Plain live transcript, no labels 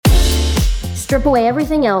Strip away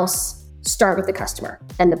everything else, start with the customer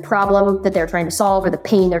and the problem that they're trying to solve or the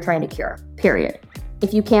pain they're trying to cure, period.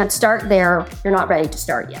 If you can't start there, you're not ready to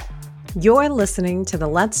start yet. You're listening to the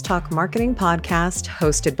Let's Talk Marketing podcast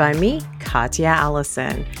hosted by me, Katya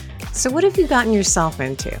Allison. So what have you gotten yourself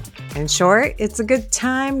into? In short, it's a good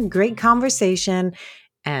time, great conversation,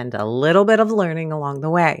 and a little bit of learning along the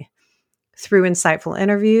way. Through insightful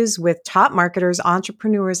interviews with top marketers,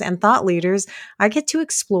 entrepreneurs, and thought leaders, I get to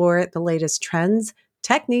explore the latest trends,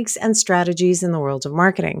 techniques, and strategies in the world of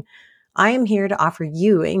marketing. I am here to offer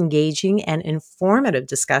you engaging and informative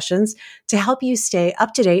discussions to help you stay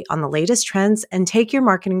up to date on the latest trends and take your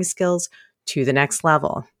marketing skills to the next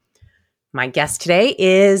level. My guest today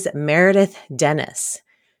is Meredith Dennis.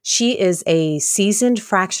 She is a seasoned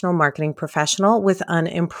fractional marketing professional with an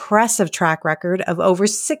impressive track record of over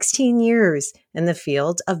 16 years in the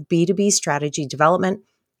field of B2B strategy development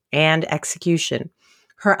and execution.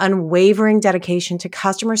 Her unwavering dedication to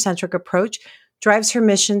customer-centric approach drives her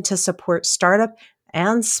mission to support startup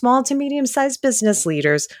and small to medium-sized business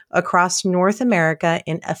leaders across North America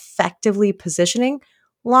in effectively positioning,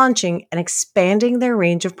 launching, and expanding their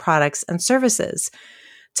range of products and services.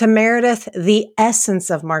 To Meredith, the essence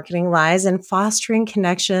of marketing lies in fostering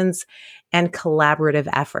connections and collaborative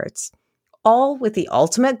efforts, all with the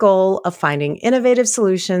ultimate goal of finding innovative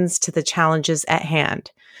solutions to the challenges at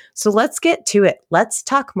hand. So let's get to it. Let's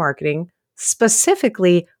talk marketing,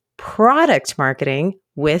 specifically product marketing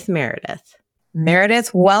with Meredith.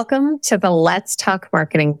 Meredith, welcome to the Let's Talk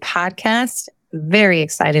Marketing podcast. Very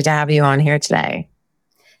excited to have you on here today.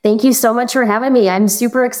 Thank you so much for having me. I'm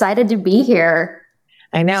super excited to be here.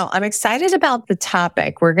 I know. I'm excited about the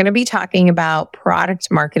topic. We're going to be talking about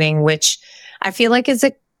product marketing, which I feel like is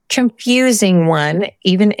a confusing one,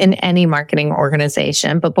 even in any marketing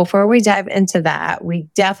organization. But before we dive into that, we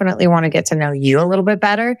definitely want to get to know you a little bit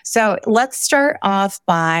better. So let's start off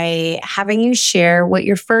by having you share what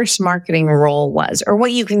your first marketing role was, or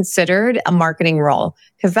what you considered a marketing role.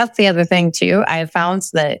 Because that's the other thing too. I have found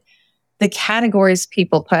that the categories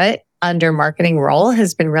people put under marketing role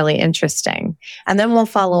has been really interesting. And then we'll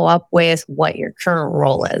follow up with what your current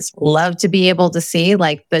role is. Love to be able to see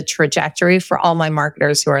like the trajectory for all my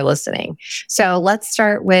marketers who are listening. So let's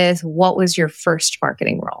start with, what was your first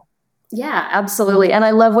marketing role? Yeah, absolutely. And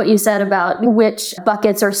I love what you said about which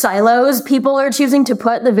buckets or silos people are choosing to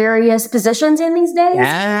put the various positions in these days.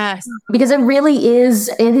 Yes. Because it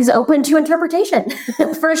is open to interpretation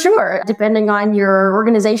for sure, depending on your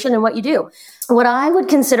organization and what you do. What I would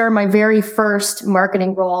consider my very first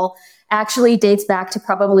marketing role actually dates back to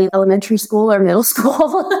probably elementary school or middle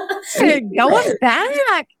school. Going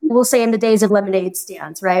back. We'll say in the days of lemonade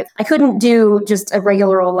stands, right? I couldn't do just a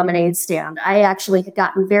regular old lemonade stand. I actually had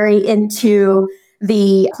gotten very into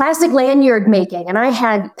the plastic lanyard making, and I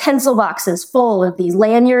had pencil boxes full of these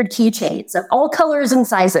lanyard keychains of all colors and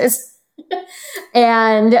sizes.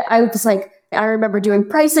 And I was like, I remember doing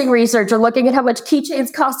pricing research and looking at how much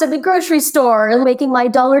keychains cost in the grocery store and making my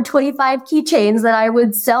 $1.25 keychains that I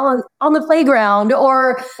would sell on the playground.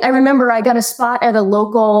 Or I remember I got a spot at a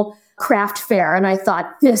local craft fair and I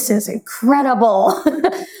thought, this is incredible.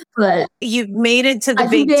 But you've made it to the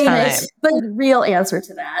big time. But the real answer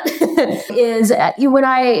to that is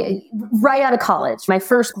right out of college, my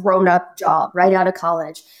first grown-up job right out of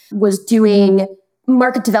college was doing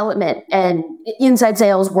market development and inside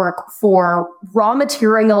sales work for raw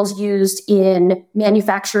materials used in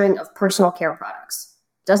manufacturing of personal care products.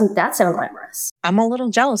 Doesn't that sound glamorous? I'm a little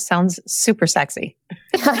jealous. Sounds super sexy.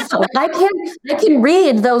 I can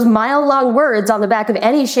read those mile-long words on the back of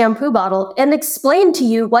any shampoo bottle and explain to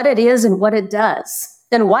you what it is and what it does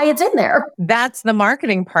and why it's in there. That's the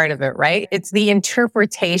marketing part of it, right? It's the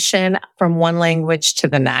interpretation from one language to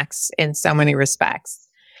the next in so many respects.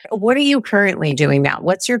 What are you currently doing now?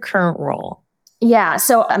 What's your current role? Yeah,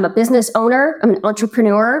 so I'm a business owner, I'm an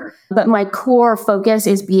entrepreneur, but my core focus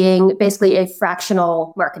is being basically a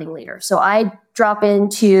fractional marketing leader. So I drop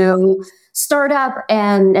into startup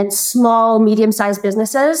and small, medium-sized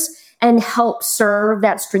businesses and help serve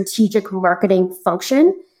that strategic marketing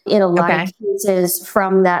function in a lot of cases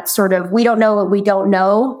from that sort of we don't know what we don't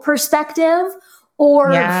know perspective,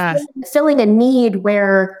 or filling a need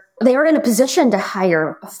where they are in a position to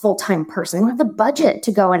hire a full-time person. They don't have the budget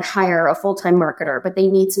to go and hire a full-time marketer, but they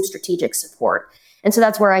need some strategic support. And so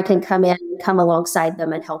that's where I can come in, come alongside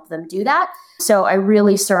them and help them do that. So I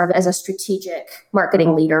really serve as a strategic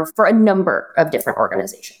marketing leader for a number of different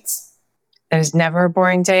organizations. There's never a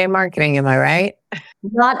boring day in marketing, am I right?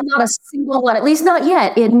 Not a single one, at least not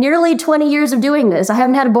yet. In nearly 20 years of doing this, I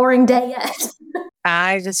haven't had a boring day yet.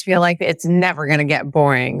 I just feel like it's never going to get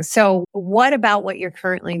boring. So what about what you're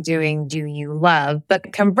currently doing do you love?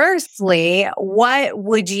 But conversely, what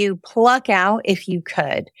would you pluck out if you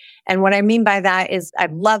could? And what I mean by that is I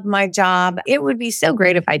love my job. It would be so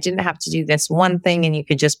great if I didn't have to do this one thing and you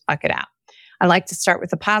could just pluck it out. I like to start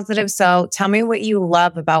with the positive. So tell me what you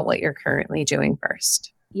love about what you're currently doing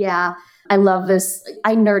first. Yeah, I love this.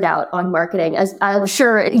 I nerd out on marketing. As I'm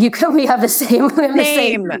sure we have the same.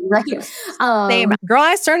 Same. Right? Same. Girl,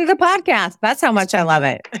 I started a podcast. That's how much I love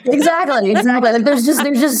it. Exactly. Like there's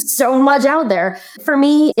just so much out there. For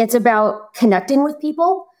me, it's about connecting with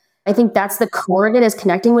people. I think that's the core of it, is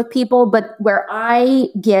connecting with people. But where I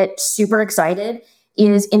get super excited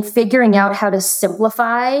is in figuring out how to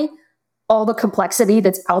simplify all the complexity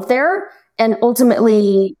that's out there and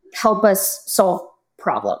ultimately help us solve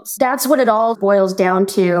problems. That's what it all boils down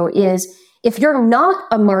to, is if you're not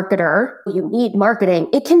a marketer, you need marketing.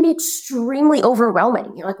 It can be extremely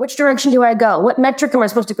overwhelming. You're like, which direction do I go? What metric am I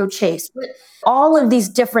supposed to go chase? All of these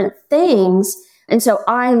different things. And so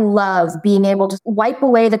I love being able to wipe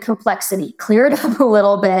away the complexity, clear it up a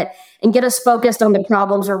little bit, and get us focused on the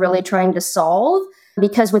problems we're really trying to solve.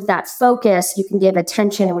 Because with that focus, you can give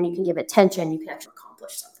attention. And when you can give attention, you can actually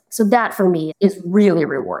accomplish something. So that for me is really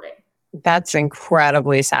rewarding. That's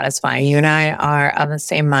incredibly satisfying. You and I are of the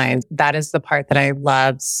same mind. That is the part that I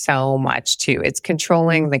love so much too. It's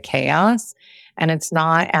controlling the chaos, and it's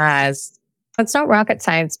not rocket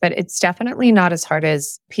science, but it's definitely not as hard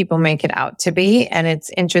as people make it out to be. And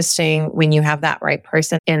it's interesting when you have that right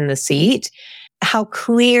person in the seat, how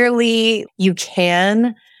clearly you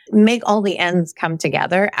can make all the ends come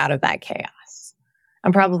together out of that chaos.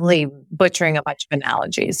 I'm probably butchering a bunch of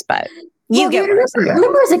analogies, but you get what I'm saying.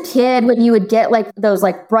 Remember as a kid when you would get like those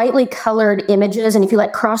like brightly colored images, and if you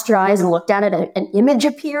like crossed your eyes and looked at it, an image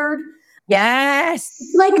appeared? Yes.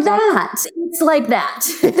 Like that. It's like that.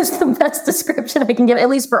 It's the best description I can give, at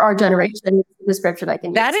least for our generation, description I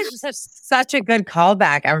can give. That is such a good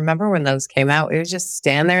callback. I remember when those came out, we would just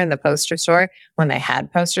stand there in the poster store when they had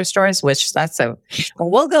poster stores, which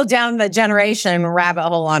we'll go down the generation rabbit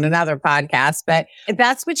hole on another podcast, but if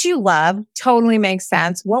that's what you love, totally makes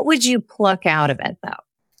sense. What would you pluck out of it though?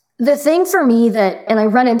 The thing for me and I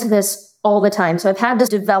run into this all the time, so I've had to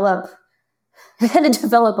develop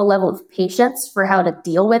a level of patience for how to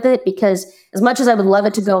deal with it, because as much as I would love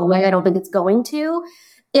it to go away, I don't think it's going to.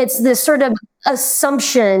 It's this sort of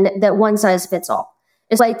assumption that one size fits all.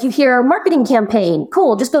 It's like you hear a marketing campaign,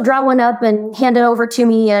 cool, just go draw one up and hand it over to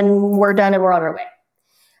me and we're done and we're on our way.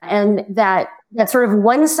 And that sort of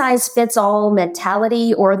one size fits all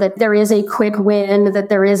mentality, or that there is a quick win, that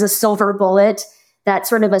there is a silver bullet, that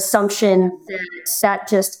sort of assumption that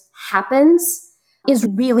just happens is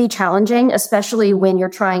really challenging, especially when you're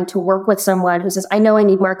trying to work with someone who says, I know I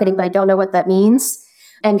need marketing, but I don't know what that means.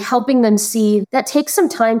 And helping them see that takes some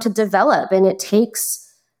time to develop, and it takes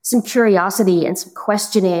some curiosity and some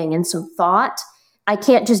questioning and some thought. I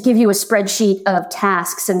can't just give you a spreadsheet of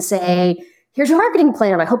tasks and say, here's your marketing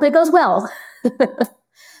plan. I hope it goes well.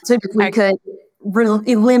 So if we could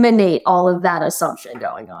eliminate all of that assumption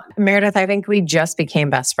going on. Meredith, I think we just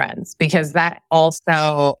became best friends, because that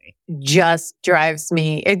also just drives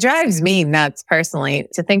me nuts personally,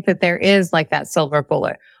 to think that there is like that silver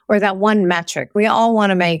bullet or that one metric. We all want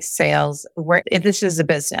to make sales. This is a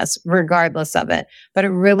business, regardless of it. But it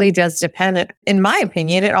really does depend. In my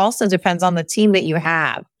opinion, it also depends on the team that you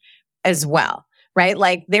have as well, right?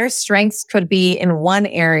 Like their strengths could be in one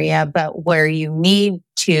area, but where you need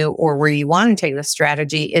to, or where you want to take the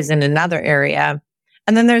strategy, is in another area.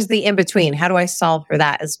 And then there's the in-between. How do I solve for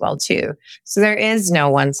that as well too? So there is no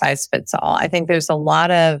one size fits all. I think there's a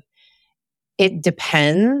lot of, it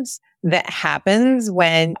depends, that happens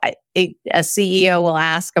when a CEO will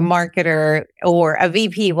ask a marketer, or a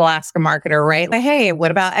VP will ask a marketer, right? Like, hey, what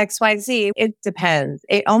about XYZ? It depends.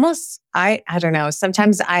 It almost, I don't know.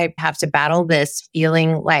 Sometimes I have to battle this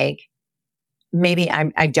feeling like maybe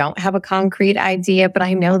I don't have a concrete idea, but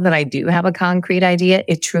I know that I do have a concrete idea.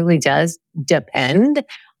 It truly does depend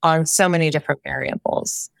on so many different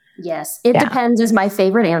variables. Yes, it depends is my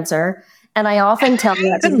favorite answer. And I often tell you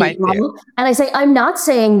that's a big problem. And I say, I'm not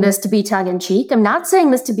saying this to be tongue in cheek. I'm not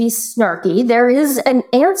saying this to be snarky. There is an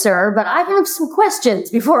answer, but I have some questions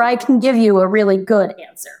before I can give you a really good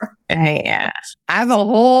answer. Yeah. I have a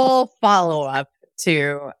whole follow-up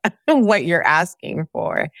to what you're asking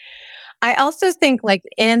for. I also think like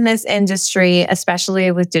in this industry,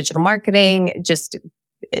 especially with digital marketing, just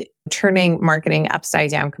turning marketing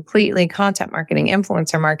upside down completely, content marketing,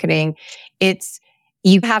 influencer marketing, it's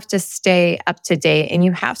you have to stay up to date and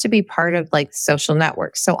you have to be part of like social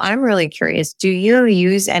networks. So I'm really curious, do you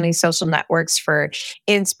use any social networks for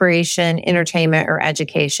inspiration, entertainment, or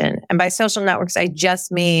education? And by social networks, I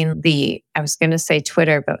just mean I was going to say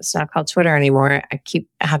Twitter, but it's not called Twitter anymore. I keep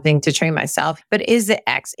having to train myself. But is it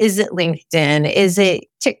X? Is it LinkedIn? Is it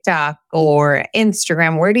TikTok or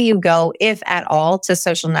Instagram? Where do you go, if at all, to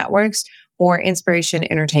social networks for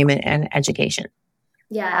inspiration, entertainment, and education?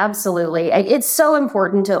 Yeah, absolutely. It's so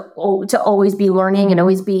important to always be learning and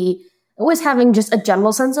always having just a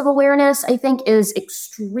general sense of awareness, I think is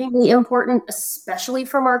extremely important, especially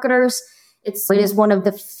for marketers. It is one of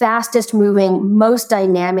the fastest moving, most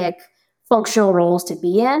dynamic functional roles to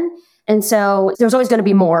be in. And so there's always going to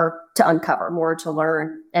be more to uncover, more to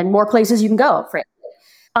learn, and more places you can go, frankly.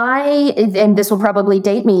 And this will probably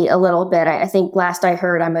date me a little bit. I think last I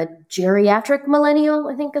heard I'm a geriatric millennial,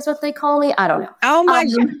 I think is what they call me. I don't know. Oh my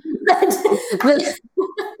God.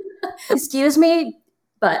 Excuse me,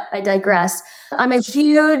 but I digress. I'm a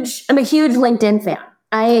huge LinkedIn fan.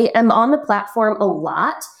 I am on the platform a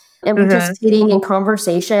lot and participating in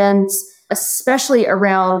conversations, especially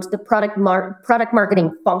around the product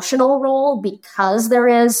marketing functional role, because there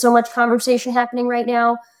is so much conversation happening right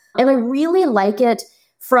now. And I really like it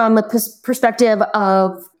from a perspective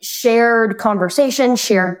of shared conversation,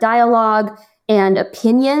 shared dialogue, and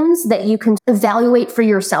opinions that you can evaluate for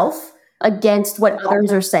yourself against what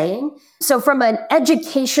others are saying. So from an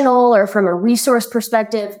educational or from a resource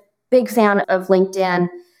perspective, big fan of LinkedIn.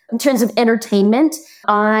 In terms of entertainment,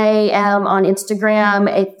 I am on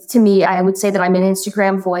Instagram. To me, I would say that I'm an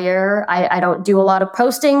Instagram voyeur. I don't do a lot of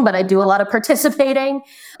posting, but I do a lot of participating.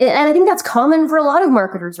 And I think that's common for a lot of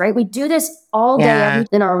marketers, right? We do this all day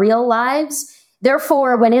in our real lives.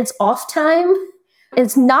 Therefore, when it's off time,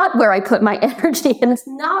 it's not where I put my energy and it's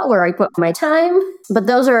not where I put my time. But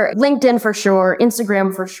those are LinkedIn for sure,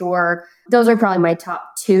 Instagram for sure. Those are probably my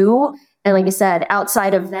top two. And like I said,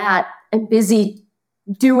 outside of that, I'm busy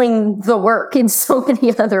doing the work in so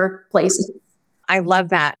many other places. I love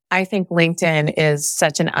that. I think LinkedIn is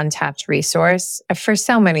such an untapped resource for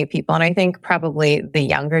so many people. And I think probably the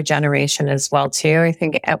younger generation as well, too. I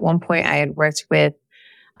think at one point I had worked with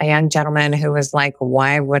a young gentleman who was like,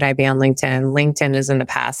 why would I be on LinkedIn? LinkedIn is in the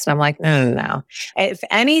past. And I'm like, no. If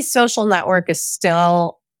any social network is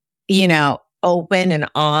still, open and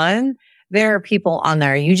on, there are people on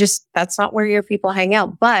there. That's not where your people hang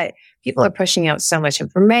out, but people are pushing out so much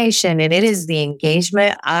information and it is the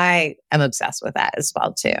engagement. I am obsessed with that as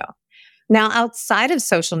well too. Now, outside of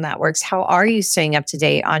social networks, how are you staying up to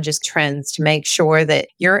date on just trends to make sure that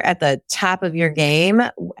you're at the top of your game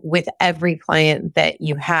with every client that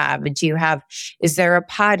you have? Is there a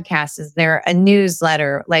podcast? Is there a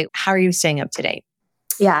newsletter? Like, how are you staying up to date?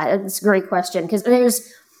 Yeah, it's a great question because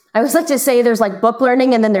I always like to say there's like book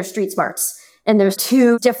learning and then there's street smarts. And there's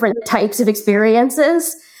two different types of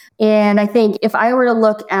experiences. And I think if I were to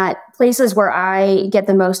look at places where I get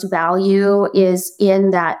the most value is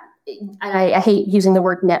in that, I hate using the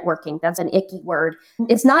word networking. That's an icky word.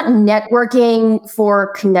 It's not networking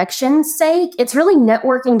for connection's sake. It's really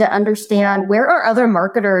networking to understand where are other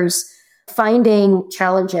marketers finding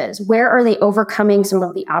challenges? Where are they overcoming some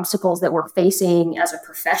of the obstacles that we're facing as a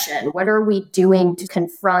profession? What are we doing to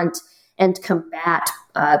confront and combat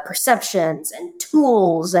perceptions and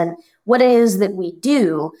tools and what it is that we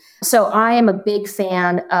do? So I am a big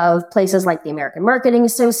fan of places like the American Marketing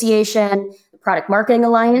Association, the Product Marketing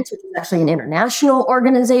Alliance, which is actually an international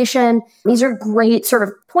organization. These are great sort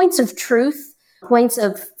of points of truth, points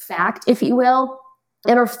of fact, if you will,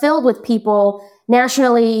 and are filled with people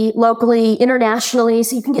nationally, locally, internationally.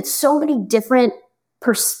 So you can get so many different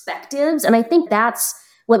perspectives. And I think that's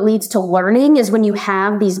what leads to learning is when you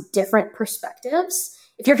have these different perspectives.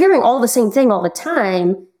 If you're hearing all the same thing all the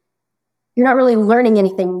time, you're not really learning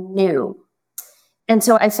anything new. And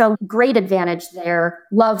so I found great advantage there.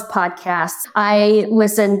 Love podcasts. I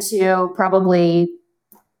listen to probably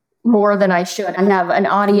more than I should. I have an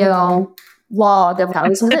audio log of gotta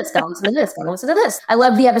listen to this, gotta listen to this, gotta listen to this. I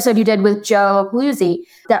love the episode you did with Joe Paluzzi.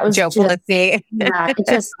 That was Joe Paluzzi. Yeah,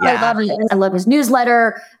 I love it. I love his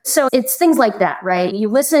newsletter. So it's things like that, right? You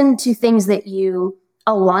listen to things that you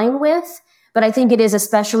align with, but I think it is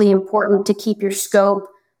especially important to keep your scope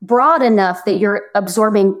broad enough that you're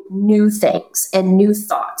absorbing new things and new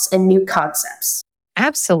thoughts and new concepts.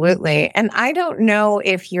 Absolutely. And I don't know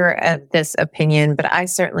if you're of this opinion, but I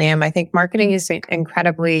certainly am. I think marketing is an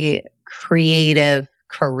incredibly creative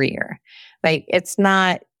career. Like it's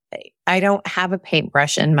not, I don't have a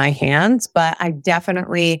paintbrush in my hands, but I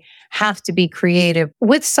definitely have to be creative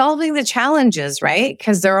with solving the challenges, right?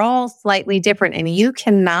 Because they're all slightly different and you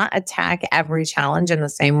cannot attack every challenge in the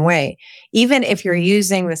same way. Even if you're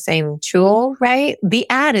using the same tool, right? The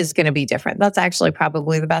ad is going to be different. That's actually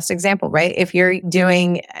probably the best example, right? If you're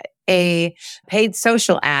doing a paid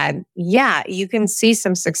social ad, yeah, you can see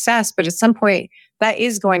some success, but at some point that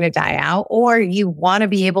is going to die out, or you want to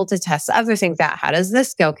be able to test other things out. How does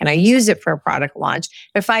this go? Can I use it for a product launch?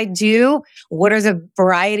 If I do, what are the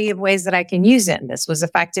variety of ways that I can use it? And this was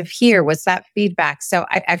effective here. What's that feedback? So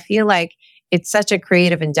I feel like it's such a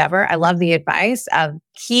creative endeavor. I love the advice of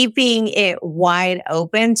keeping it wide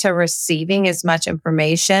open to receiving as much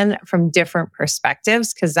information from different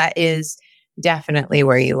perspectives, because that is definitely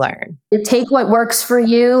where you learn. You take what works for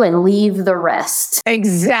you and leave the rest.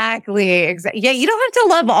 Exactly. Yeah, you don't have to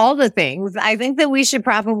love all the things. I think that we should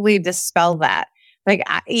probably dispel that. Like,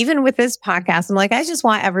 even with this podcast, I'm like, I just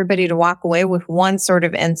want everybody to walk away with one sort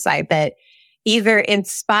of insight that either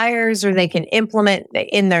inspires or they can implement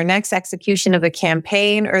in their next execution of a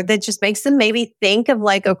campaign, or that just makes them maybe think of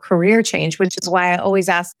like a career change, which is why I always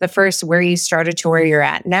ask the first where you started to where you're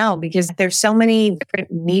at now, because there's so many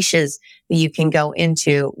different niches that you can go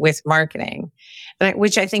into with marketing,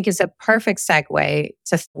 which I think is a perfect segue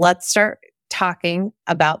to let's start talking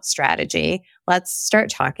about strategy. Let's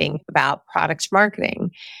start talking about product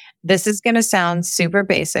marketing. This is going to sound super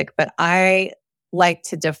basic, but I like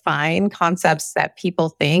to define concepts that people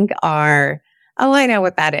think are, oh, I know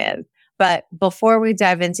what that is. But before we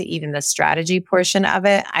dive into even the strategy portion of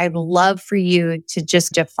it, I'd love for you to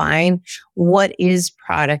just define what is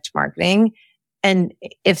product marketing. And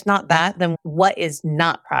if not that, then what is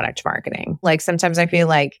not product marketing? Like sometimes I feel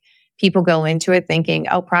like people go into it thinking,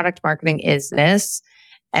 oh, product marketing is this.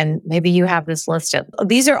 And maybe you have this list of,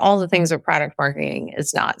 these are all the things that product marketing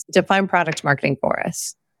is not. Define product marketing for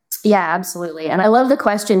us. Yeah, absolutely. And I love the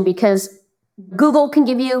question because Google can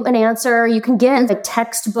give you an answer. You can get the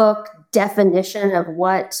textbook definition of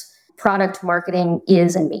what product marketing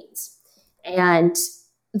is and means. And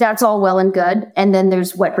that's all well and good. And then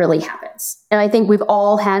there's what really happens. And I think we've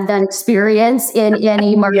all had that experience in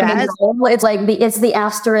any marketing role. It's like it's the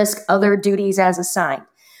asterisk, other duties as assigned.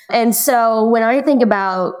 And so when I think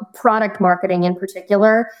about product marketing in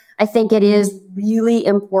particular, I think it is really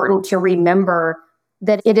important to remember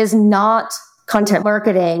that it is not content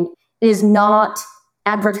marketing. It is not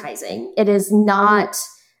advertising.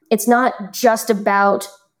 It's not just about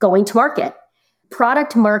going to market.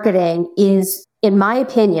 Product marketing is, in my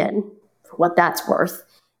opinion, for what that's worth,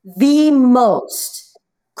 the most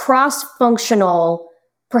cross-functional,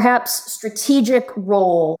 perhaps strategic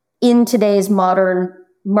role in today's modern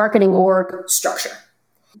marketing org structure.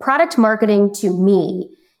 Product marketing to me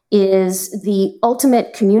is the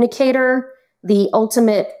ultimate communicator, the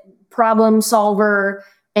ultimate problem solver,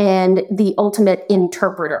 and the ultimate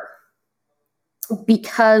interpreter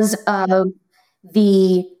because of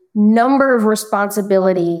the number of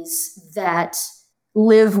responsibilities that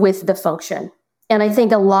live with the function. And I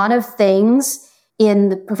think a lot of things in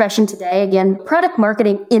the profession today, again, product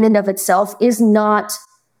marketing in and of itself is not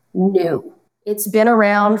new. It's been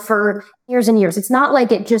around for years and years. It's not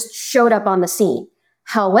like it just showed up on the scene.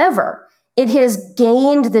 However, it has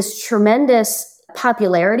gained this tremendous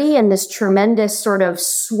popularity and this tremendous sort of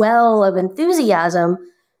swell of enthusiasm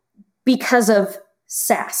because of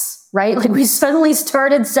SaaS, right? Like we suddenly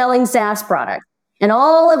started selling SaaS products and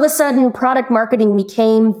all of a sudden product marketing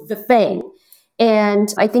became the thing.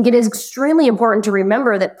 And I think it is extremely important to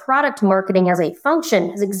remember that product marketing as a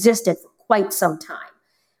function has existed for quite some time.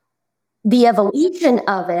 The evolution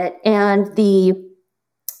of it and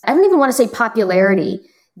I don't even want to say popularity,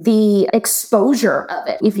 the exposure of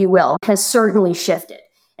it, if you will, has certainly shifted.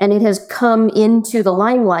 And it has come into the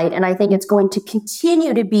limelight. And I think it's going to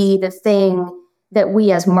continue to be the thing that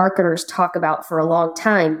we as marketers talk about for a long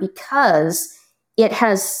time because it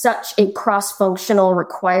has such a cross-functional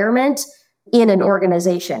requirement in an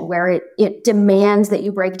organization where it demands that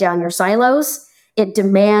you break down your silos. It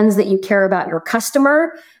demands that you care about your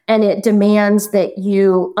customer, and it demands that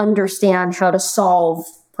you understand how to solve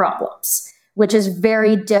problems, which is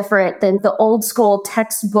very different than the old school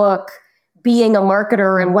textbook being a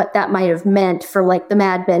marketer and what that might have meant for like the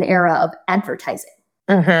Mad Men era of advertising.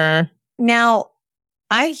 Now,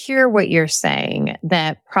 I hear what you're saying,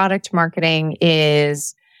 that product marketing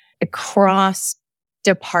is a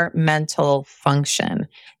cross-departmental function.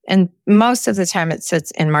 And most of the time it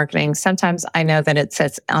sits in marketing. Sometimes I know that it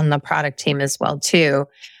sits on the product team as well, too.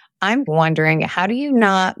 I'm wondering, how do you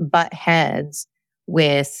not butt heads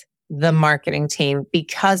with the marketing team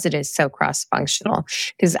because it is so cross-functional?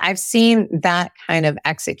 Because I've seen that kind of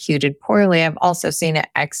executed poorly. I've also seen it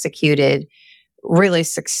executed really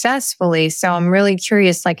successfully. So I'm really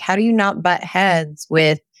curious, like, how do you not butt heads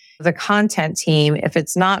with the content team if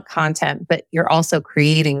it's not content, but you're also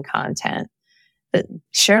creating content? But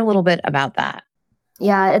share a little bit about that.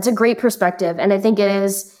 Yeah, it's a great perspective. And I think it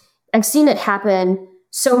is, I've seen it happen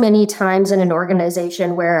so many times in an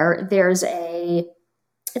organization where there's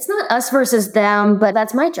it's not us versus them, but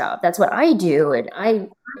that's my job. That's what I do. And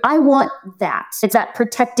I want that. It's that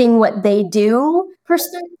protecting what they do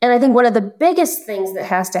perspective. And I think one of the biggest things that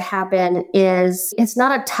has to happen is it's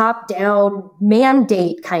not a top-down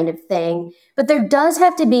mandate kind of thing, but there does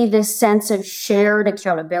have to be this sense of shared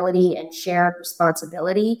accountability and shared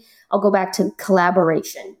responsibility. I'll go back to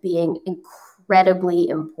collaboration being incredibly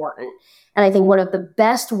important. And I think one of the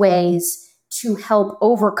best ways to help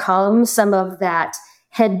overcome some of that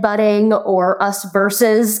headbutting or us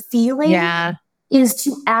versus feeling is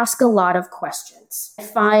to ask a lot of questions. I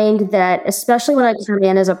find that, especially when I come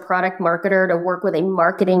in as a product marketer to work with a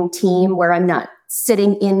marketing team where I'm not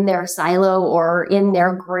sitting in their silo or in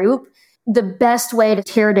their group, the best way to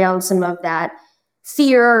tear down some of that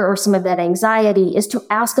fear or some of that anxiety is to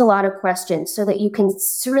ask a lot of questions so that you can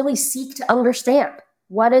really seek to understand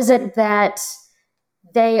what is it that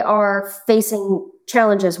they are facing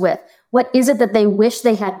challenges with. What is it that they wish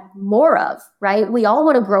they had more of, right? We all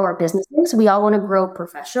want to grow our businesses. We all want to grow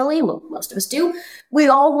professionally. Well, most of us do. We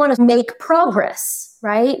all want to make progress,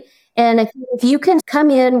 right? And if you can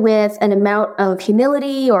come in with an amount of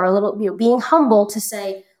humility or a little, being humble to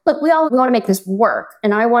say, look, we want to make this work.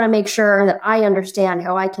 And I want to make sure that I understand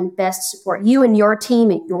how I can best support you and your team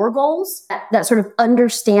and your goals. That sort of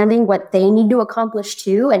understanding what they need to accomplish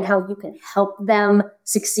too, and how you can help them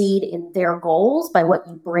succeed in their goals by what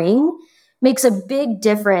you bring makes a big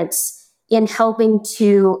difference in helping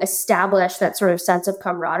to establish that sort of sense of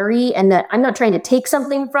camaraderie, and that I'm not trying to take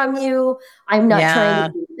something from you. I'm not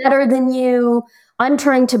trying to be better than you. I'm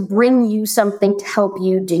trying to bring you something to help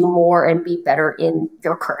you do more and be better in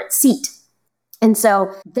your current seat. And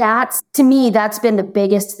so to me, that's been the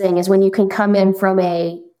biggest thing, is when you can come in from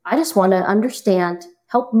I just want to understand,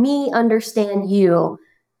 help me understand you.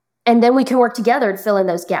 And then we can work together to fill in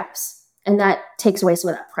those gaps. And that takes away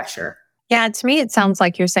some of that pressure. Yeah, to me, it sounds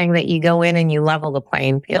like you're saying that you go in and you level the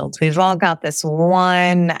playing field. We've all got this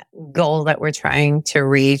one goal that we're trying to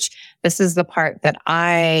reach. This is the part that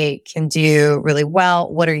I can do really well.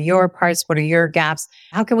 What are your parts? What are your gaps?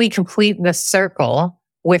 How can we complete the circle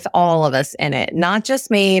with all of us in it? Not just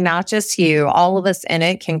me, not just you. All of us in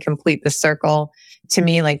it can complete the circle. To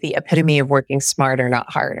me, like the epitome of working smarter, not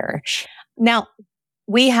harder. Now,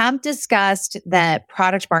 we have discussed that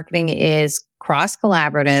product marketing is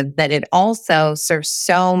cross-collaborative, that it also serves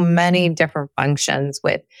so many different functions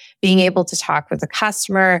with being able to talk with the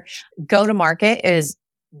customer. Go-to-market is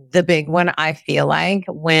the big one, I feel like,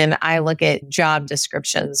 when I look at job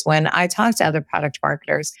descriptions, when I talk to other product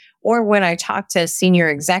marketers, or when I talk to senior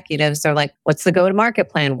executives, they're like, what's the go-to-market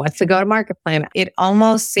plan? What's the go-to-market plan? It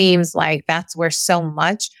almost seems like that's where so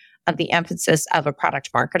much of the emphasis of a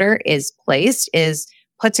product marketer is placed, is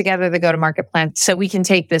put together the go-to-market plan so we can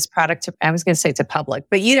take this product to, I was going to say to public,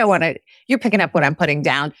 but you don't want to, you're picking up what I'm putting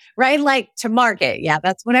down, right? Like to market. Yeah,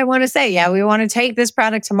 that's what I want to say. Yeah, we want to take this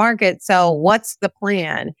product to market. So what's the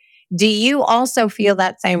plan? Do you also feel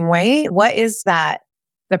that same way? What is that,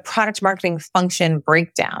 the product marketing function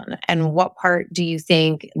breakdown? And what part do you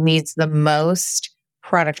think needs the most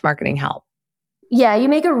product marketing help? Yeah, you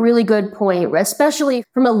make a really good point, especially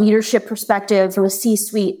from a leadership perspective, from a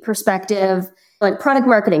C-suite perspective. Like product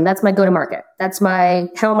marketing, that's my go-to-market. That's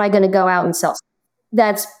how am I going to go out and sell?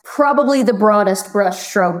 That's probably the broadest brush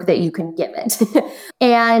stroke that you can give it.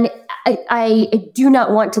 And I do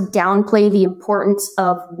not want to downplay the importance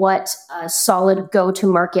of what a solid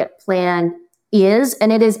go-to-market plan is.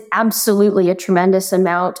 And it is absolutely a tremendous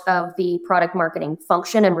amount of the product marketing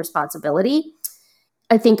function and responsibility.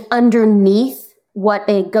 I think underneath what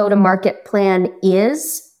a go-to-market plan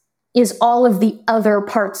is all of the other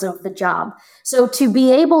parts of the job. So to be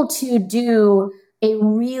able to do a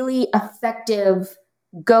really effective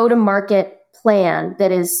go-to-market plan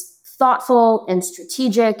that is thoughtful and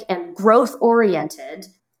strategic and growth-oriented,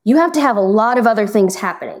 you have to have a lot of other things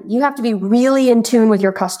happening. You have to be really in tune with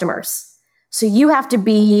your customers. So you have to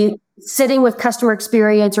be sitting with customer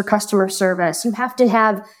experience or customer service. You have to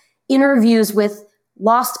have interviews with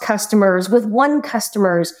lost customers, with won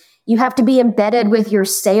customers. You have to be embedded with your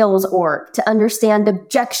sales org to understand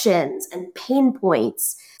objections and pain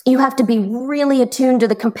points. You have to be really attuned to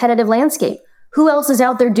the competitive landscape. Who else is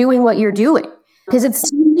out there doing what you're doing? because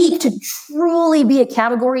it's unique to truly be a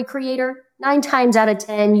category creator. 9 times out of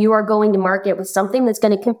 10, you are going to market with something that's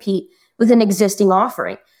going to compete with an existing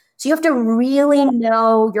offering. So you have to really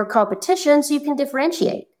know your competition so you can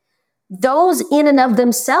differentiate. Those in and of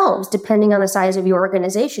themselves, depending on the size of your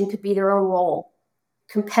organization, could be their own role.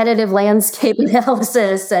 Competitive landscape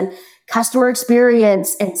analysis and customer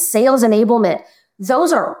experience and sales enablement.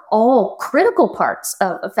 Those are all critical parts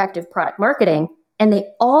of effective product marketing, and they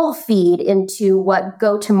all feed into what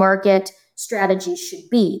go-to-market strategy should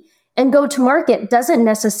be. And go-to-market doesn't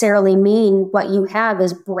necessarily mean what you have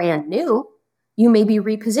is brand new. You may be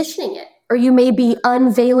repositioning it, or you may be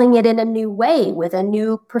unveiling it in a new way with a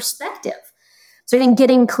new perspective. So I think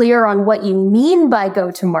getting clear on what you mean by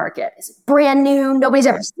go-to-market. Is it brand new? Nobody's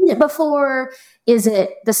ever seen it before. Is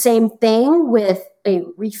it the same thing with a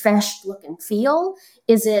refreshed look and feel?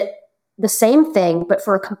 Is it the same thing, but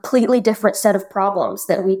for a completely different set of problems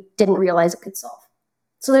that we didn't realize it could solve?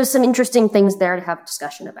 So there's some interesting things there to have a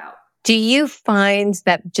discussion about. Do you find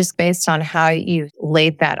that, just based on how you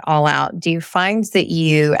laid that all out, do you find that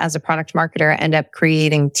you, as a product marketer, end up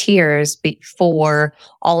creating tiers for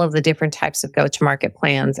all of the different types of go-to-market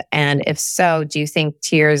plans? And if so, do you think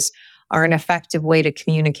tiers are an effective way to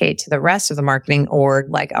communicate to the rest of the marketing org,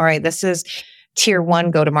 like, all right, this is tier 1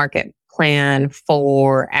 go-to-market plan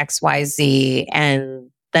for XYZ, and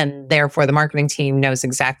then therefore the marketing team knows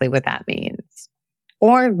exactly what that means?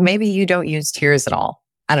 Or maybe you don't use tiers at all.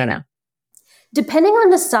 I don't know. Depending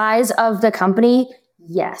on the size of the company,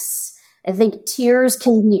 yes. I think tiers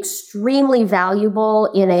can be extremely valuable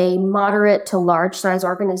in a moderate to large size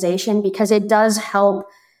organization because it does help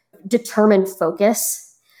determine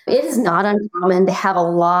focus. It is not uncommon to have a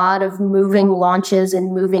lot of moving launches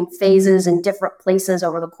and moving phases in different places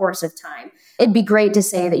over the course of time. It'd be great to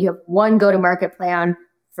say that you have one go-to-market plan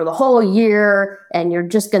for the whole year and you're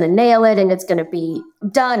just going to nail it and it's going to be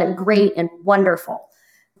done and great and wonderful.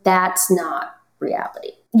 That's not reality.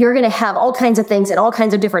 You're going to have all kinds of things at all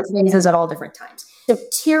kinds of different phases at all different times. So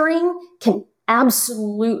tiering can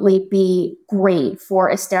absolutely be great for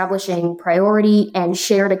establishing priority and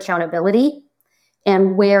shared accountability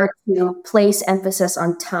and where to place emphasis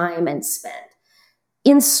on time and spend.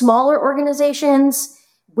 In smaller organizations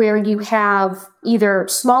where you have either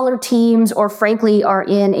smaller teams or frankly are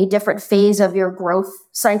in a different phase of your growth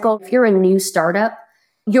cycle, if you're a new startup,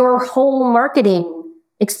 your whole marketing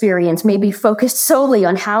experience may be focused solely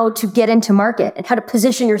on how to get into market and how to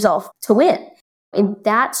position yourself to win. In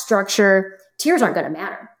that structure, tiers aren't going to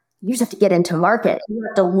matter. You just have to get into market. You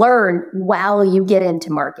have to learn while you get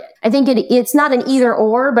into market. I think it's not an either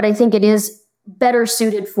or, but I think it is better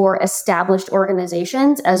suited for established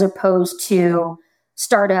organizations as opposed to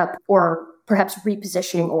startup or perhaps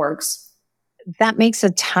repositioning orgs. That makes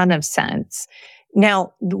a ton of sense.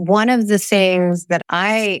 Now, one of the things that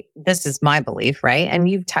this is my belief, right? And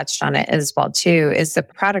you've touched on it as well too, is the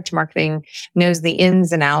product marketing knows the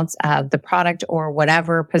ins and outs of the product or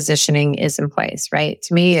whatever positioning is in place, right?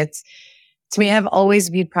 To me, I've always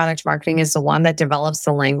viewed product marketing as the one that develops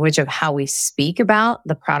the language of how we speak about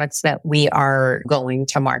the products that we are going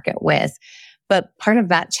to market with. But part of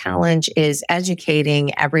that challenge is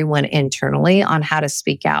educating everyone internally on how to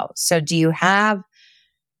speak out. So do you have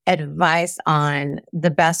advice on the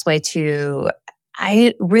best way to,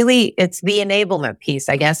 it's the enablement piece,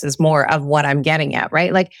 I guess, is more of what I'm getting at,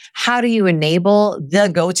 right? Like, how do you enable the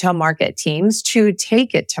go-to-market teams to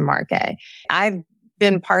take it to market? I've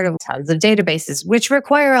been part of tons of databases, which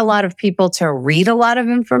require a lot of people to read a lot of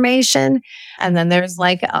information. And then there's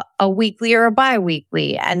like a weekly or a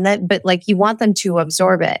bi-weekly, but like you want them to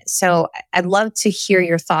absorb it. So I'd love to hear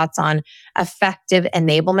your thoughts on effective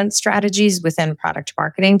enablement strategies within product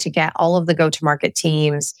marketing to get all of the go-to-market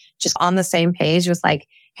teams just on the same page with like,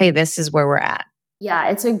 hey, this is where we're at. Yeah,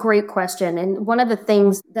 it's a great question. And one of the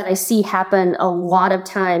things that I see happen a lot of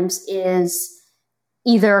times is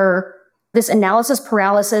either this analysis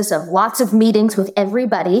paralysis of lots of meetings with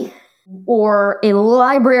everybody, or a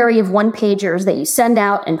library of one-pagers that you send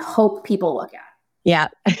out and hope people look at. Yeah.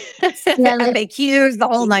 FAQs, the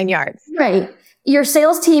whole 9 yards. Right. Your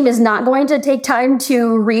sales team is not going to take time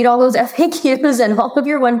to read all those FAQs and all of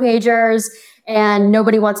your one-pagers, and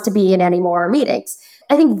nobody wants to be in any more meetings.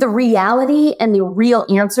 I think the reality and the real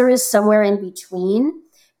answer is somewhere in between.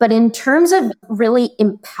 But in terms of really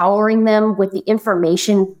empowering them with the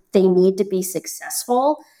information they need to be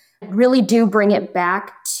successful, I really do bring it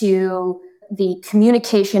back to the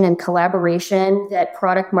communication and collaboration that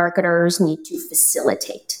product marketers need to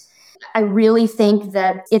facilitate. I really think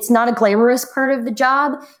that it's not a glamorous part of the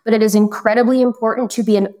job, but it is incredibly important to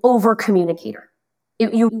be an over-communicator.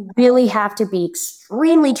 You really have to be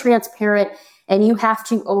extremely transparent, and you have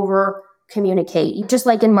to over communicate. Just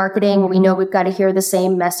like in marketing, we know we've got to hear the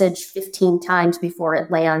same message 15 times before it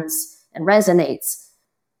lands and resonates.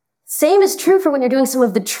 Same is true for when you're doing some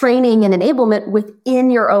of the training and enablement within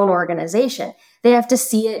your own organization. They have to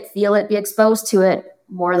see it, feel it, be exposed to it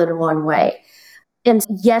more than one way. And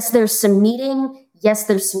yes, there's some meeting. Yes,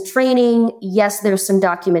 there's some training. Yes, there's some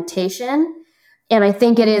documentation. And I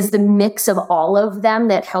think it is the mix of all of them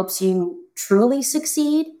that helps you truly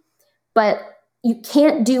succeed. But you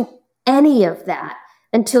can't do any of that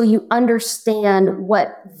until you understand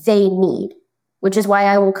what they need, which is why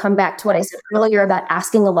I will come back to what I said earlier about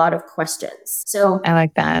asking a lot of questions. So I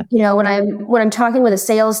like that. When I'm talking with a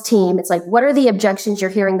sales team, it's like, what are the objections you're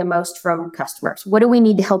hearing the most from customers? What do we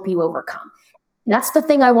need to help you overcome? That's the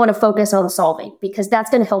thing I want to focus on solving, because that's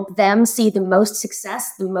going to help them see the most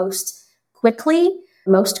success, the most quicker.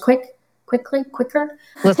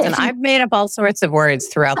 Listen, I've made up all sorts of words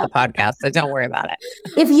throughout the podcast, so don't worry about it.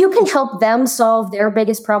 If you can help them solve their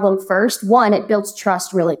biggest problem first, one, it builds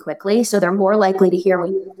trust really quickly, so they're more likely to hear what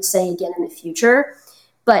you have to say again in the future.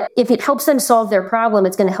 But if it helps them solve their problem,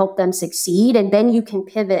 it's going to help them succeed, and then you can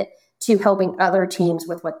pivot to helping other teams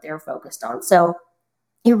with what they're focused on. So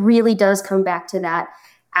it really does come back to that,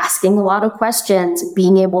 asking a lot of questions,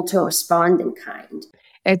 being able to respond in kind.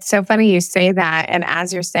 It's so funny you say that. And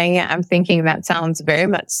as you're saying it, I'm thinking that sounds very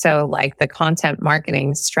much so like the content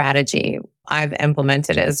marketing strategy I've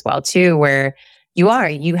implemented as well too, where you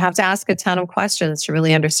have to ask a ton of questions to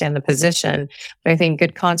really understand the position. But I think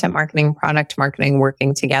good content marketing, product marketing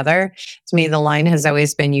working together, to me, the line has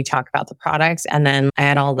always been, you talk about the products and then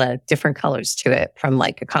add all the different colors to it from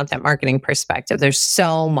like a content marketing perspective. There's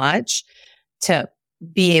so much to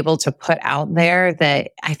be able to put out there that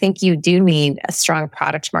I think you do need a strong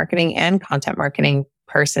product marketing and content marketing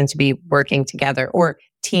person to be working together, or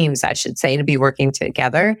teams, I should say, to be working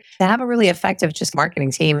together to have a really effective just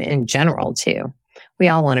marketing team in general too. We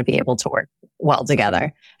all want to be able to work well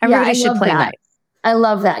together. Everybody should play nice. I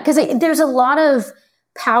love that, because there's a lot of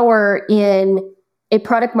power in a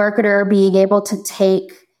product marketer being able to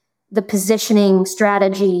take the positioning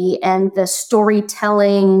strategy and the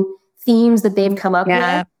storytelling themes that they've come up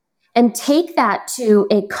with and take that to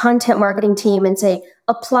a content marketing team and say,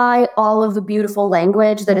 apply all of the beautiful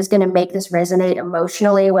language that is going to make this resonate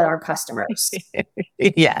emotionally with our customers.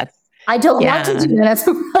 Yes. I don't want to do that as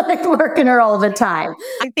a product marketer all the time.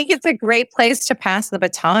 I think it's a great place to pass the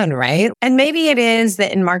baton, right? And maybe it is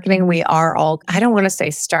that in marketing, we are all, I don't want to say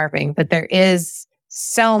starving, but there is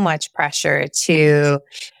so much pressure to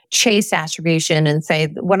chase attribution and say,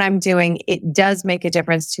 what I'm doing, it does make a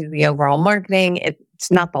difference to the overall marketing.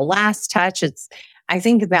 It's not the last touch. I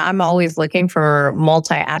think that I'm always looking for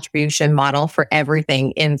multi-attribution model for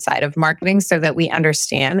everything inside of marketing so that we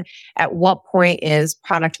understand at what point is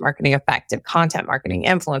product marketing effective, content marketing,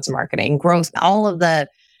 influencer marketing, growth, all of the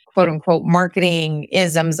quote unquote marketing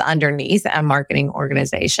isms underneath a marketing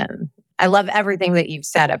organization. I love everything that you've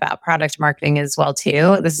said about product marketing as well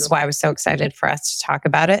too. This is why I was so excited for us to talk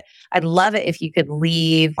about it. I'd love it if you could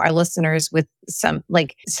leave our listeners with some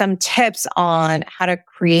tips on how to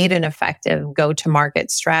create an effective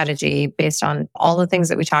go-to-market strategy based on all the things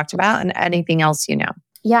that we talked about and anything else you know.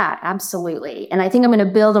 Yeah, absolutely. And I think I'm going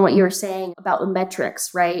to build on what you were saying about the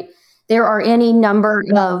metrics, right? There are any number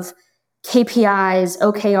of KPIs,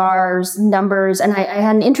 OKRs, numbers. And I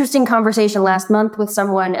had an interesting conversation last month with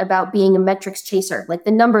someone about being a metrics chaser, like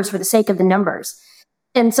the numbers for the sake of the numbers.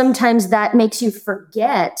 And sometimes that makes you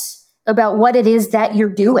forget about what it is that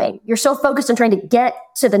you're doing. You're so focused on trying to get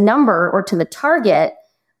to the number or to the target,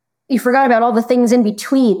 you forgot about all the things in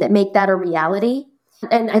between that make that a reality.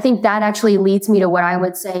 And I think that actually leads me to what I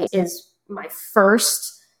would say is my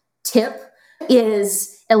first tip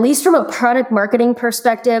is, at least from a product marketing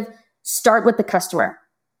perspective, start with the customer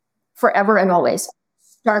forever and always.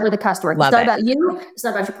 Start with the customer. It's not about you. It's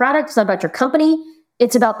not about your product. It's not about your company.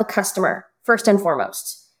 It's about the customer first and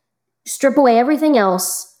foremost. Strip away everything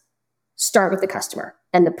else. Start with the customer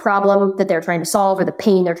and the problem that they're trying to solve or the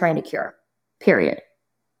pain they're trying to cure, period.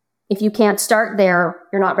 If you can't start there,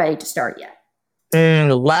 you're not ready to start yet.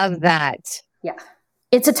 Love that. Yeah.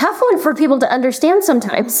 It's a tough one for people to understand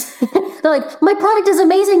sometimes. They're like, my product is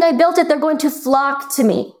amazing. I built it. They're going to flock to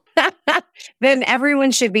me. Then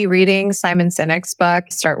everyone should be reading Simon Sinek's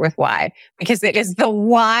book, Start With Why, because it is the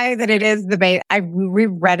why that it is the base. I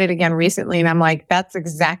reread it again recently and I'm like, that's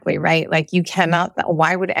exactly right. Like you cannot,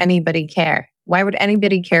 why would anybody care? Why would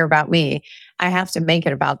anybody care about me? I have to make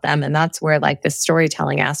it about them. And that's where like the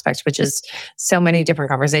storytelling aspect, which is so many different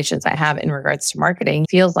conversations I have in regards to marketing,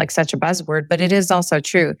 feels like such a buzzword, but it is also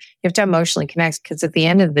true. You have to emotionally connect because at the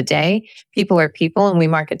end of the day, people are people and we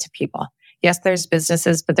market to people. Yes, there's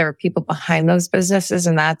businesses, but there are people behind those businesses.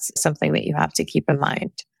 And that's something that you have to keep in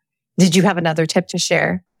mind. Did you have another tip to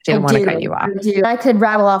share? Didn't want to cut you off. I could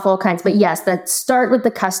rattle off all kinds, but yes, that start with the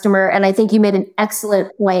customer. And I think you made an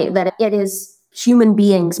excellent point that it is human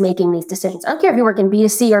beings making these decisions. I don't care if you work in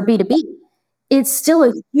B2C or B2B. It's still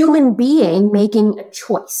a human being making a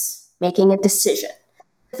choice, making a decision.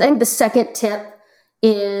 I think the second tip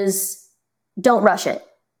is don't rush it,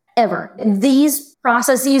 ever. These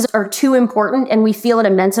processes are too important and we feel an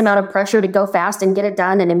immense amount of pressure to go fast and get it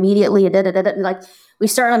done and immediately, like we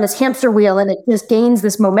start on this hamster wheel and it just gains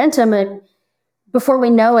this momentum. And before we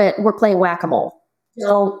know it, we're playing whack-a-mole.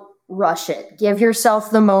 Don't rush it. Give yourself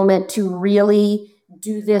the moment to really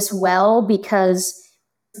do this well, because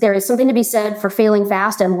there is something to be said for failing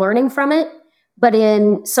fast and learning from it. But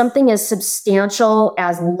in something as substantial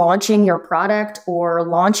as launching your product or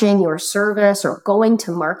launching your service or going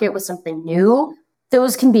to market with something new,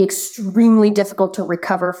 those can be extremely difficult to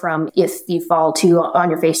recover from if you fall on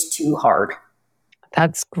your face too hard.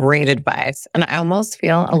 That's great advice. And I almost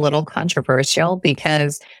feel a little controversial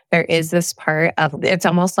because there is this part of, it's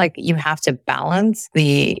almost like you have to balance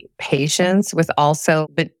the patience with also,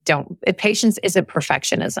 patience isn't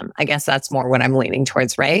perfectionism. I guess that's more what I'm leaning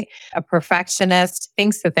towards, right? A perfectionist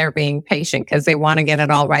thinks that they're being patient because they want to get it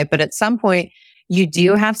all right. But at some point, you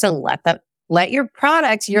do have to let your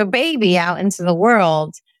product, your baby out into the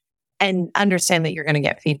world and understand that you're going to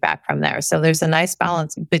get feedback from there. So there's a nice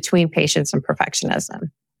balance between patience and perfectionism.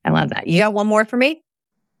 I love that. You got one more for me?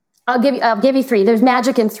 I'll give you three. There's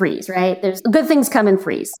magic in threes, right? There's good things come in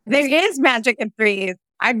threes. There is magic in threes.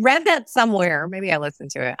 I read that somewhere. Maybe I listened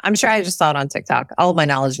to it. I'm sure I just saw it on TikTok. All of my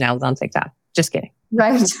knowledge now is on TikTok. Just kidding.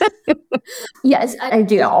 Right. Yes, I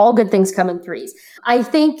do. All good things come in threes. I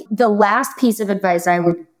think the last piece of advice I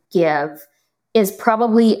would give is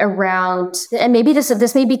probably around, and maybe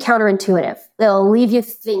this may be counterintuitive. They'll leave you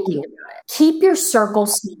thinking about it. Keep your circle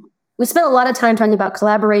small. We spent a lot of time talking about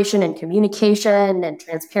collaboration and communication and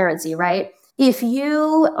transparency, right? If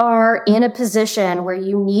you are in a position where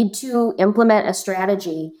you need to implement a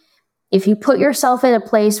strategy, if you put yourself in a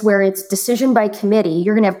place where it's decision by committee,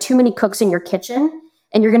 you're going to have too many cooks in your kitchen,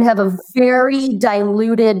 and you're going to have a very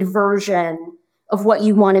diluted version of what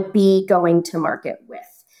you want to be going to market with.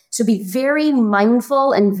 So be very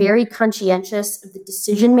mindful and very conscientious of the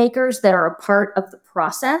decision makers that are a part of the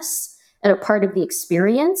process and a part of the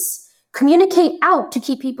experience. Communicate out to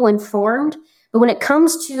keep people informed. But when it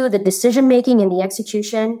comes to the decision making and the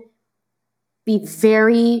execution, be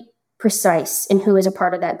very precise in who is a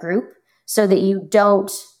part of that group so that you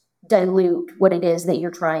don't dilute what it is that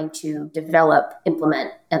you're trying to develop,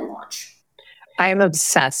 implement, and launch. I am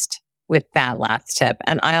obsessed with that last tip.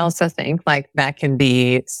 And I also think like that can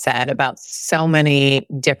be said about so many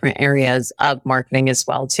different areas of marketing as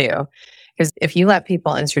well too. Because if you let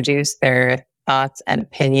people introduce their thoughts and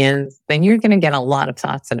opinions, then you're going to get a lot of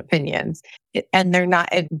thoughts and opinions. And they're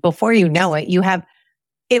not, before you know it,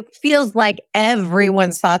 it feels like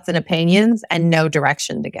everyone's thoughts and opinions and no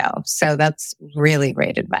direction to go. So that's really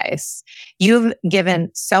great advice. You've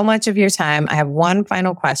given so much of your time. I have one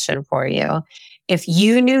final question for you. If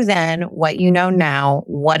you knew then what you know now,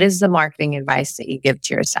 what is the marketing advice that you give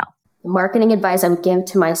to yourself? The marketing advice I would give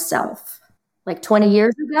to myself, like 20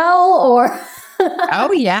 years ago, or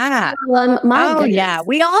oh yeah, yeah.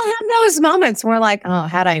 We all have those moments where we're like, oh,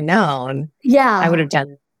 had I known, I would have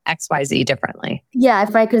done XYZ differently. Yeah,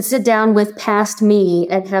 if I could sit down with past me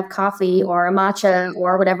and have coffee or a matcha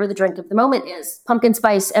or whatever the drink of the moment is, pumpkin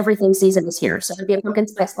spice, everything season is here, so it'd be a pumpkin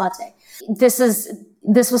spice latte.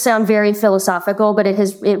 This will sound very philosophical, but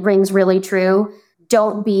it rings really true.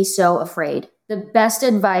 Don't be so afraid. The best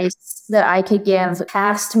advice that I could give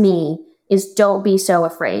past me is don't be so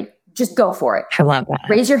afraid. Just go for it. I love that.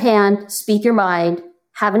 Raise your hand, speak your mind,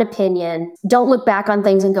 have an opinion. Don't look back on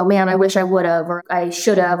things and go, man, I wish I would have, or I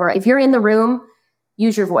should have. Or if you're in the room,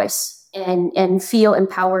 use your voice and feel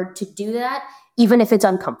empowered to do that, even if it's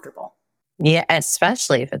uncomfortable. Yeah,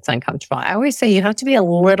 especially if it's uncomfortable. I always say you have to be a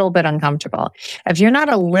little bit uncomfortable. If you're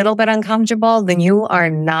not a little bit uncomfortable, then you are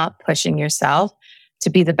not pushing yourself to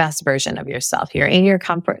be the best version of yourself. You're in your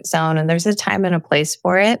comfort zone and there's a time and a place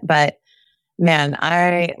for it. But man,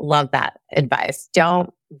 I love that advice.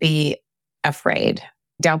 Don't be afraid.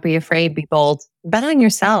 Don't be afraid. Be bold. Bet on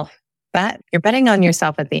yourself. You're betting on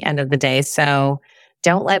yourself at the end of the day. So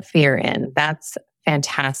don't let fear in. That's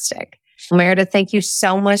fantastic. Meredith, thank you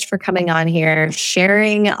so much for coming on here,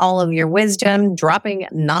 sharing all of your wisdom, dropping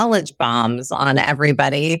knowledge bombs on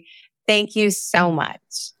everybody. Thank you so much.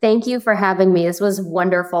 Thank you for having me. This was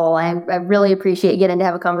wonderful. I really appreciate getting to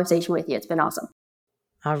have a conversation with you. It's been awesome.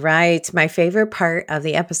 All right. My favorite part of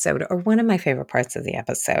the episode, or one of my favorite parts of the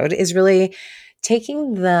episode, is really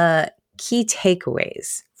taking the key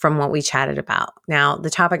takeaways from what we chatted about. Now, the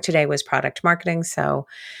topic today was product marketing. So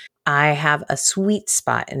I have a sweet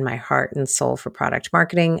spot in my heart and soul for product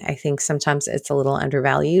marketing. I think sometimes it's a little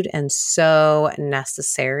undervalued and so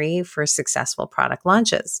necessary for successful product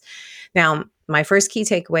launches. Now, my first key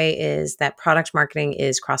takeaway is that product marketing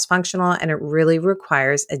is cross-functional and it really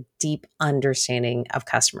requires a deep understanding of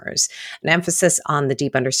customers, an emphasis on the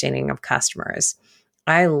deep understanding of customers.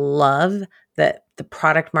 I love that the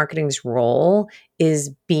product marketing's role is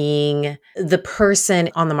being the person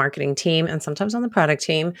on the marketing team and sometimes on the product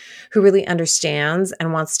team who really understands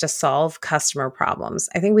and wants to solve customer problems.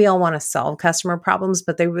 I think we all want to solve customer problems,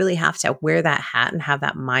 but they really have to wear that hat and have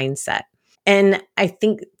that mindset. And I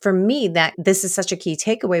think for me that this is such a key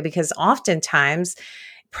takeaway because oftentimes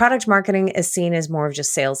product marketing is seen as more of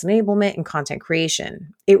just sales enablement and content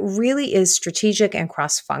creation. It really is strategic and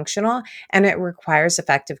cross-functional, and it requires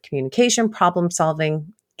effective communication, problem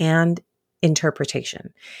solving, and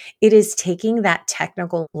interpretation. It is taking that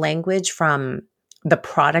technical language from the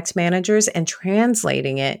product managers and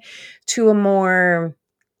translating it to a more,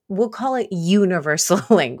 we'll call it universal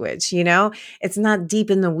language, It's not deep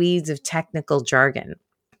in the weeds of technical jargon.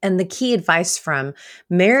 And the key advice from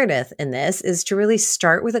Meredith in this is to really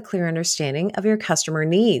start with a clear understanding of your customer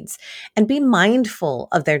needs and be mindful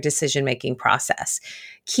of their decision-making process.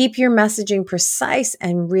 Keep your messaging precise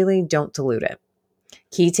and really don't dilute it.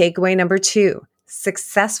 Key takeaway number 2,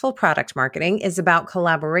 successful product marketing is about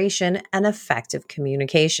collaboration and effective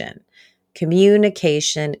communication.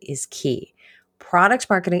 Communication is key. Product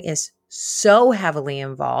marketing is so heavily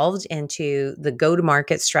involved into the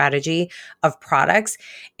go-to-market strategy of products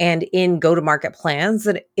and in go-to-market plans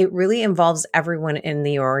that it really involves everyone in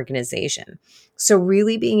the organization. So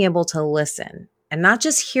really being able to listen and not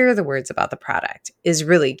just hear the words about the product is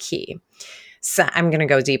really key. So I'm going to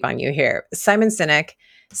go deep on you here. Simon Sinek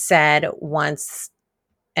said once,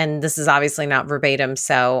 and this is obviously not verbatim,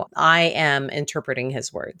 so I am interpreting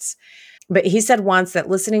his words. But he said once that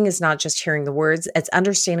listening is not just hearing the words, it's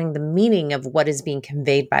understanding the meaning of what is being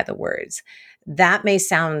conveyed by the words. That may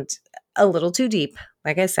sound a little too deep.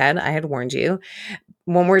 Like I said, I had warned you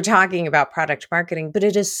when we're talking about product marketing, but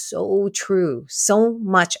it is so true. So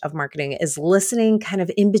much of marketing is listening kind of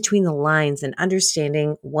in between the lines and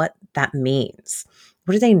understanding what that means.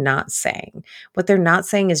 What are they not saying? What they're not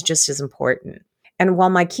saying is just as important. And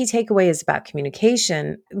while my key takeaway is about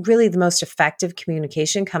communication, really the most effective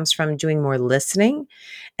communication comes from doing more listening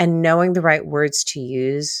and knowing the right words to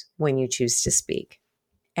use when you choose to speak.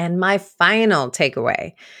 And my final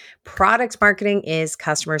takeaway, product marketing is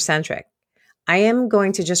customer-centric. I am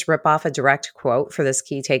going to just rip off a direct quote for this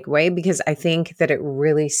key takeaway because I think that it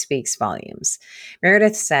really speaks volumes.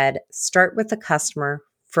 Meredith said, "Start with the customer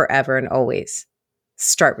forever and always.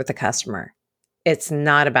 Start with the customer. It's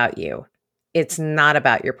not about you. It's not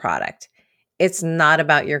about your product. It's not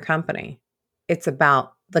about your company. It's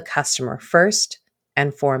about the customer first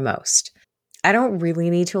and foremost." I don't really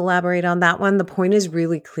need to elaborate on that one. The point is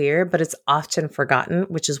really clear, but it's often forgotten,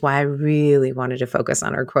 which is why I really wanted to focus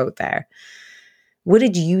on our quote there. What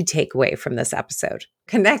did you take away from this episode?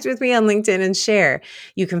 Connect with me on LinkedIn and share.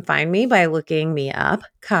 You can find me by looking me up,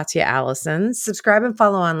 Katya Allison. Subscribe and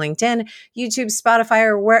follow on LinkedIn, YouTube, Spotify,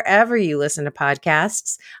 or wherever you listen to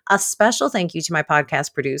podcasts. A special thank you to my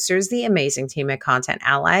podcast producers, the amazing team at Content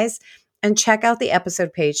Allies, and check out the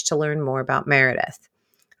episode page to learn more about Meredith.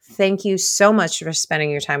 Thank you so much for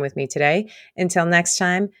spending your time with me today. Until next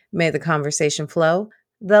time, may the conversation flow,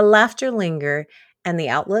 the laughter linger, and the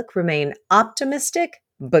outlook remain optimistic,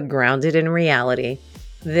 but grounded in reality.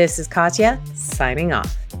 This is Katya, signing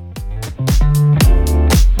off.